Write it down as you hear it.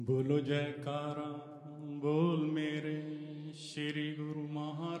बोलो जयकारा बोल मेरे श्री गुरु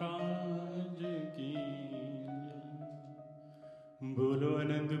महाराज की जय। बोलो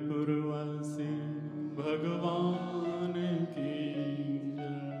अनंतपुर वासी भगवान की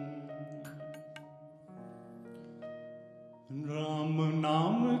जय। राम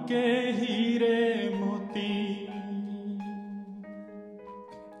नाम के हीरे मोती,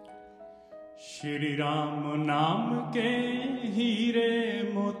 श्री राम नाम के हीरे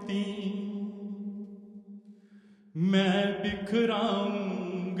मोती, मैं बिखराऊं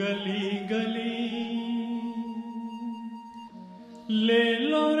गली गली। ले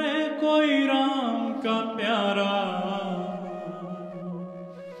लो रे कोई राम का प्यारा,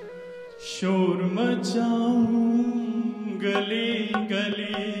 शोर मचाऊं गली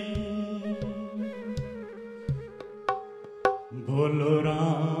गली। बोलो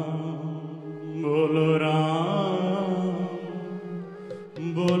राम बोलो राम,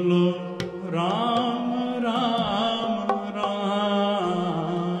 बोलो राम राम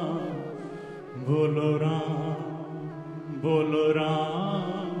राम, बोलो राम बोलो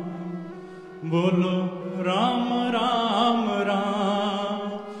राम, बोलो राम राम राम।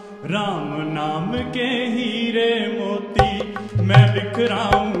 राम नाम के हीरे मोती, मैं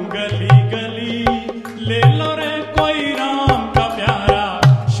बिखराऊं गली गली। ले लो रे कोई राम का प्यारा,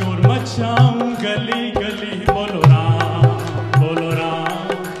 शोर मचाऊं गली गली। बोलो राम बोलो राम,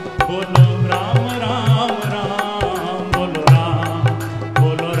 बोलो राम राम राम, बोलो राम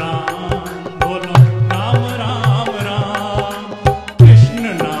बोलो राम, बोलो राम राम राम।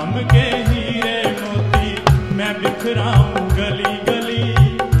 कृष्ण नाम के हीरे मोती, मैं बिखराऊं गली गली।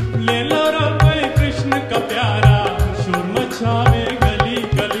 ले लो रे कोई कृष्ण का प्यारा, शोर मचावे गली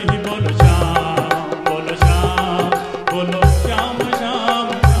गली। बोलो श्याम बोलो श्याम, बोलो श्याम श्याम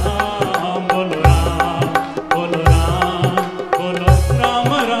श्याम। बोलो राम बोलो राम, बोलो राम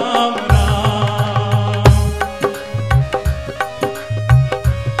राम राम।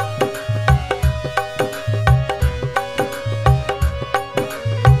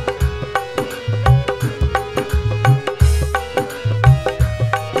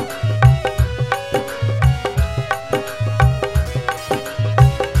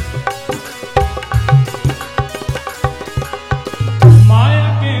 माया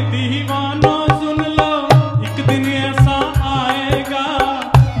के दीवानों सुन लो, एक दिन ऐसा आएगा।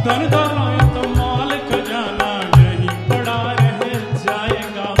 धन दौलत माल खजाना यहीं पड़ा रह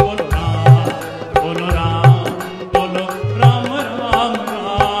जाएगा। बोलो राम बोलो राम, बोलो राम राम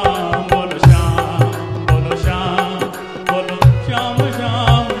राम। बोलो श्याम बोलो श्याम, बोलो श्याम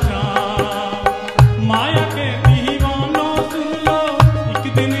श्याम श्याम। माया के दीवानों सुन लो,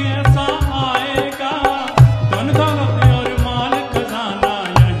 एक दिन ऐसा आएगा। धन दौलत और माल खजाना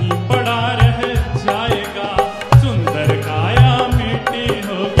यहीं पड़ा रह जाएगा। सुंदर काया मिट्टी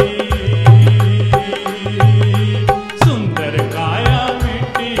होगी,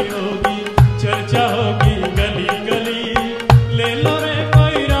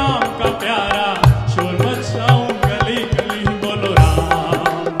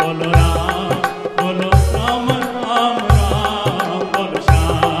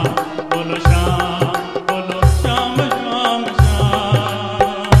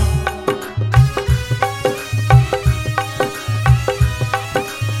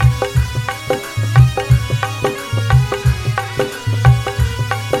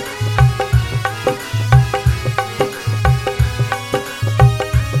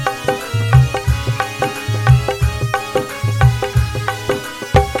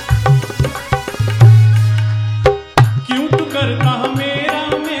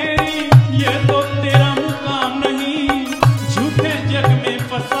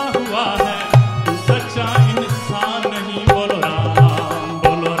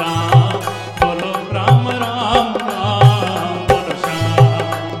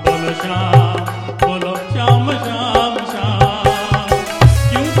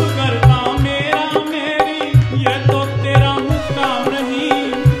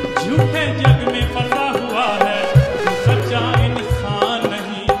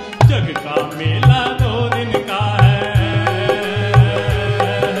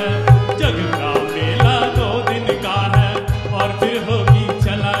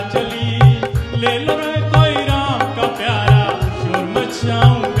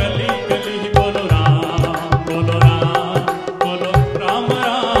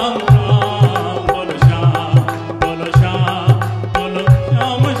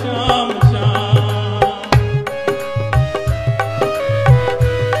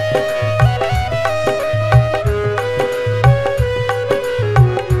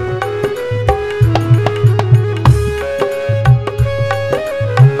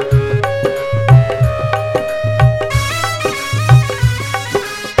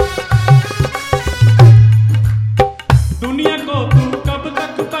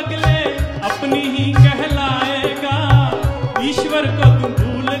 को तू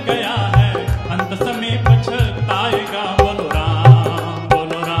भूल गया है।